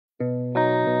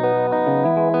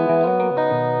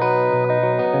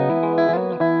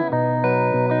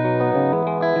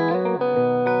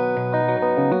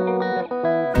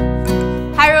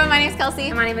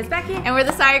And my name is Becky. And we're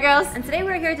the Sorry Girls. And today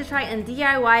we're here to try and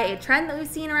DIY a trend that we've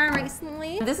seen around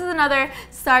recently. This is another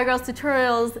Sorry Girls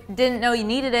tutorials. Didn't know you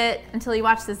needed it until you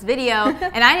watched this video.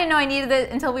 And I didn't know I needed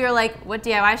it until we were like, what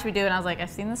DIY should we do? And I was like, I've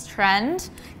seen this trend.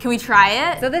 Can we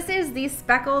try it? So this is the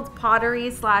speckled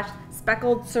pottery /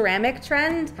 speckled ceramic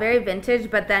trend. Very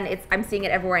vintage, but then I'm seeing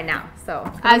it everywhere now. So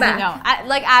as you know,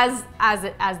 like as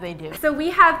they do. So we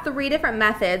have 3 different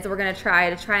methods we're gonna try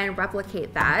and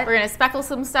replicate that. We're gonna speckle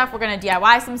some stuff. We're gonna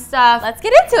DIY some stuff. Let's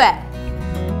get into it.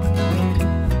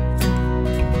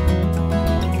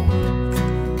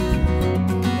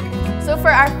 So for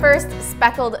our first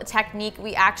speckled technique,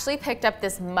 we actually picked up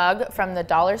this mug from the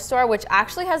dollar store, which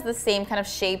actually has the same kind of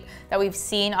shape that we've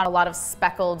seen on a lot of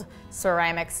speckled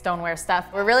ceramic stoneware stuff.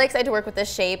 We're really excited to work with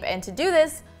this shape, and to do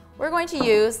this, we're going to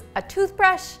use a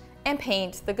toothbrush and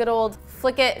paint, the good old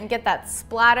flick it and get that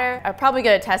splatter. I'm probably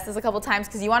gonna test this a couple times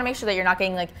because you wanna make sure that you're not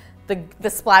getting like the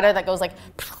splatter that goes like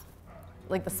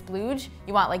the splooge.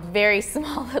 You want like very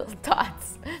small little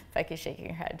dots. Becky's shaking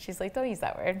her head. She's like, don't use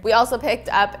that word. We also picked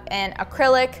up an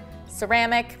acrylic,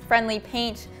 ceramic friendly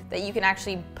paint that you can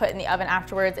actually put in the oven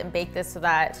afterwards and bake this so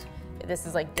that this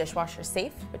is like dishwasher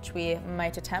safe, which we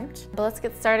might attempt. But let's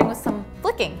get started with some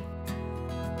flicking.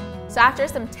 So after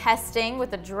some testing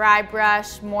with a dry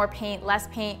brush, more paint, less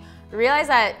paint, we realized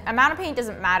that amount of paint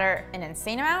doesn't matter an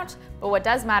insane amount, but what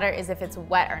does matter is if it's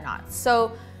wet or not.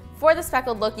 So for the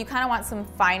speckled look, you kind of want some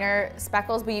finer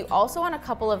speckles, but you also want a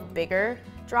couple of bigger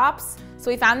drops. So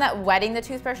we found that wetting the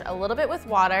toothbrush a little bit with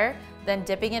water, then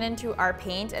dipping it into our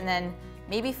paint, and then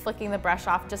maybe flicking the brush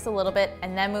off just a little bit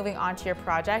and then moving on to your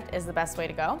project is the best way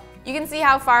to go. You can see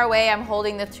how far away I'm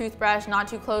holding the toothbrush, not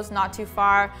too close, not too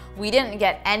far. We didn't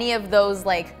get any of those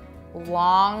like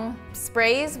long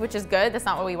sprays, which is good. That's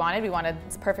not what we wanted. We wanted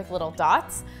perfect little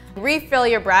dots. Refill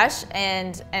your brush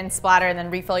and splatter, and then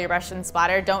refill your brush and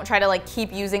splatter. Don't try to like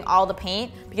keep using all the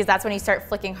paint, because that's when you start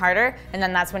flicking harder, and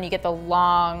then that's when you get the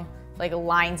long like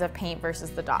lines of paint versus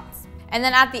the dots. And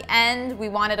then at the end, we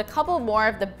wanted a couple more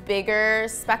of the bigger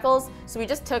speckles, so we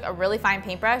just took a really fine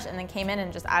paintbrush and then came in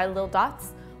and just added little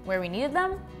dots where we needed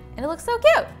them, and it looks so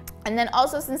cute. And then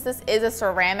also, since this is a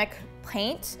ceramic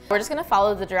paint, we're just gonna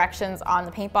follow the directions on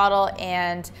the paint bottle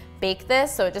and bake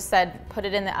this. So it just said put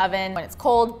it in the oven when it's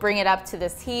cold, bring it up to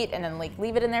this heat, and then like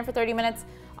leave it in there for 30 minutes.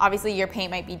 Obviously your paint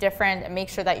might be different, and make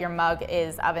sure that your mug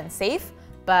is oven safe,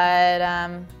 but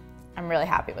I'm really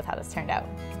happy with how this turned out.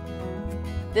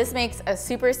 This makes a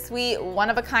super sweet,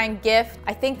 one-of-a-kind gift.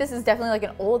 I think this is definitely like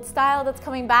an old style that's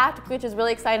coming back, which is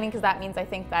really exciting because that means I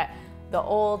think that the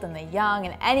old and the young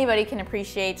and anybody can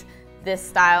appreciate this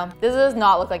style. This does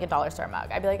not look like a dollar store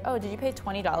mug. I'd be like, oh, did you pay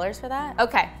 $20 for that?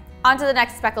 Okay, on to the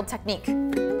next speckled technique.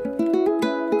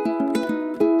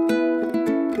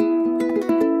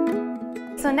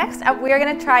 So next up, we are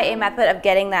gonna try a method of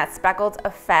getting that speckled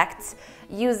effect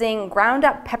using ground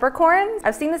up peppercorns.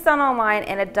 I've seen this done online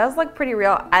and it does look pretty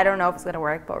real. I don't know if it's gonna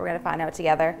work, but we're gonna find out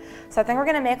together. So I think we're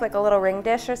gonna make like a little ring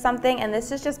dish or something, and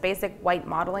this is just basic white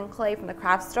modeling clay from the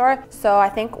craft store. So I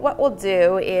think what we'll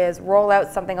do is roll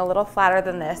out something a little flatter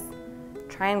than this,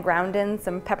 try and ground in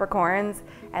some peppercorns,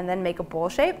 and then make a bowl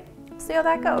shape. See how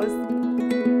that goes.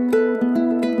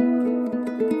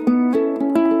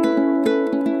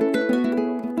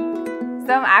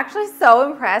 So I'm actually so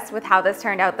impressed with how this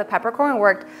turned out. The peppercorn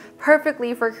worked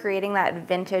perfectly for creating that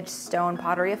vintage stone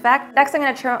pottery effect. Next, I'm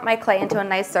gonna trim up my clay into a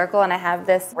nice circle, and I have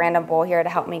this random bowl here to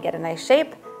help me get a nice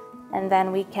shape. And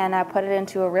then we can put it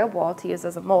into a real bowl to use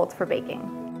as a mold for baking.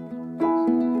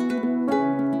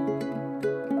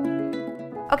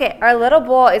 Okay, our little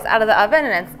bowl is out of the oven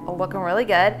and it's looking really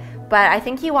good, but I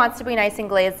think he wants to be nice and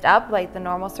glazed up like the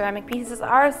normal ceramic pieces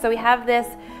are. So we have this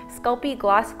Sculpey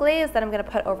gloss glaze that I'm gonna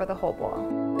put over the whole bowl.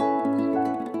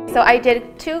 So I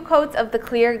did 2 coats of the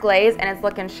clear glaze and it's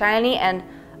looking shiny and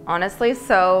honestly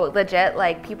so legit.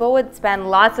 Like people would spend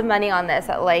lots of money on this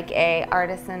at like a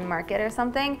artisan market or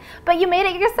something, but you made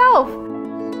it yourself.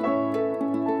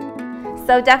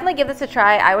 So definitely give this a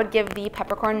try. I would give the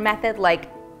peppercorn method like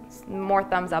more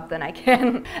thumbs up than I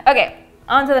can. Okay,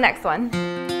 on to the next one.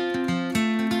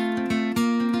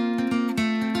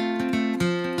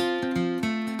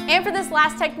 And for this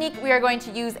last technique, we are going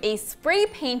to use a spray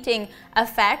painting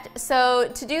effect. So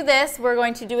to do this, we're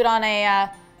going to do it on a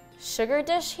sugar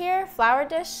dish here, flower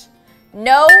dish.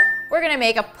 No, we're gonna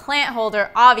make a plant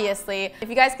holder, obviously. If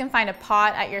you guys can find a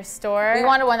pot at your store, we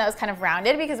wanted one that was kind of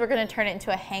rounded because we're gonna turn it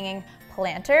into a hanging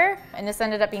planter. And this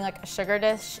ended up being like a sugar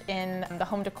dish in the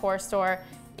home decor store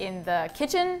in the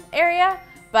kitchen area,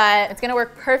 but it's gonna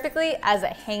work perfectly as a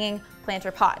hanging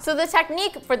planter pot. So the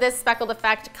technique for this speckled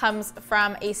effect comes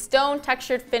from a stone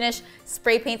textured finish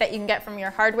spray paint that you can get from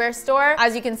your hardware store.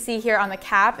 As you can see here on the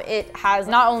cap, it has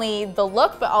not only the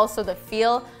look, but also the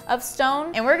feel of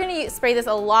stone. And we're gonna spray this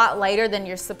a lot lighter than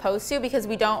you're supposed to because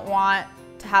we don't want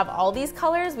to have all these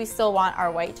colors. We still want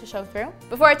our white to show through.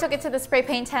 Before I took it to the spray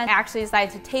paint tent, I actually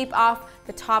decided to tape off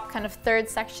the top kind of third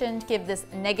section to give this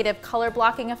negative color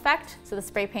blocking effect so the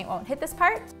spray paint won't hit this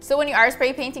part. So when you are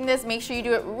spray painting this, make sure you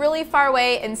do it really far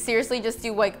away and seriously just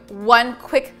do like one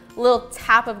quick little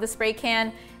tap of the spray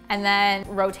can and then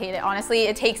rotate it. Honestly,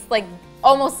 it takes like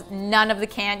almost none of the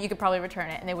can. You could probably return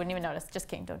it and they wouldn't even notice. Just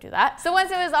kidding, don't do that. So once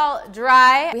it was all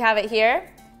dry, we have it here.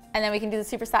 And then we can do the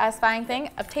super satisfying thing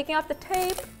of taking off the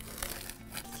tape.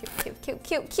 Cute, cute, cute,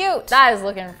 cute, cute. That is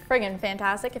looking friggin'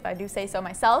 fantastic if I do say so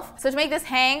myself. So to make this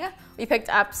hang, we picked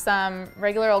up some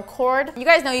regular old cord. You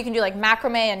guys know you can do like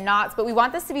macrame and knots, but we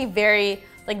want this to be very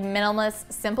like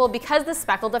minimalist, simple, because the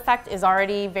speckled effect is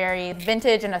already very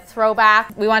vintage and a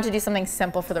throwback. We want to do something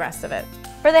simple for the rest of it.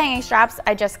 For the hanging straps,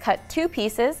 I just cut 2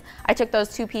 pieces. I took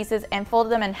those 2 pieces and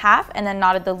folded them in half and then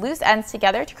knotted the loose ends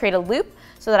together to create a loop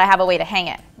so that I have a way to hang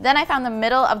it. Then I found the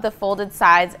middle of the folded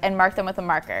sides and marked them with a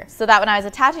marker so that when I was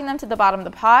attaching them to the bottom of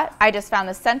the pot, I just found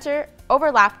the center,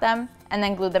 overlapped them, and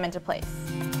then glued them into place.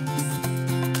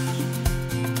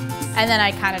 And then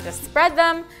I kind of just spread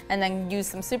them and then use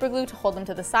some super glue to hold them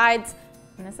to the sides.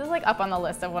 And this is like up on the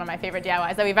list of one of my favorite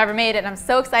DIYs that we've ever made, and I'm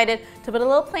so excited to put a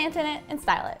little plant in it and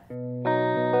style it.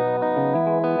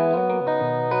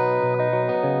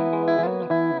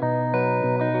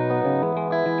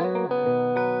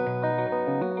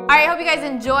 All right, I hope you guys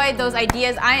enjoyed those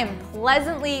ideas. I am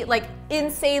pleasantly, like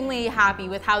insanely happy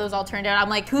with how those all turned out. I'm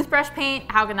like, toothbrush paint,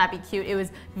 how can that be cute? It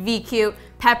was V-cute.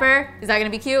 Pepper, is that gonna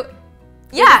be cute?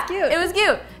 Yeah, it was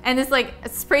cute. And this like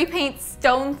spray paint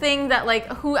stone thing that like,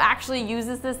 who actually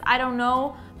uses this? I don't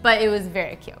know, but it was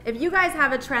very cute. If you guys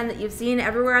have a trend that you've seen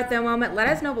everywhere at the moment, let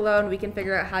us know below and we can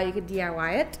figure out how you could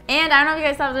DIY it. And I don't know if you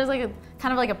guys thought there's like a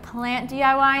kind of like a plant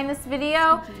DIY in this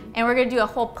video. And we're gonna do a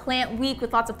whole plant week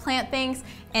with lots of plant things.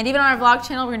 And even on our vlog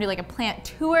channel, we're gonna do like a plant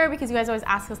tour because you guys always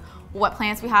ask us what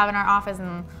plants we have in our office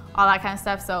and all that kind of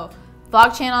stuff. So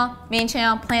vlog channel, main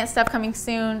channel, plant stuff coming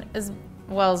soon, as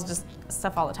well as just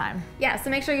stuff all the time. Yeah, so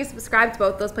make sure you subscribe to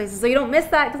both those places so you don't miss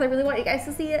that because I really want you guys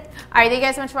to see it. All right, thank you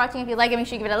guys so much for watching. If you like it, make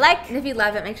sure you give it a like. And if you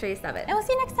love it, make sure you sub it. And we'll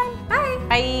see you next time. Bye.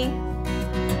 Bye.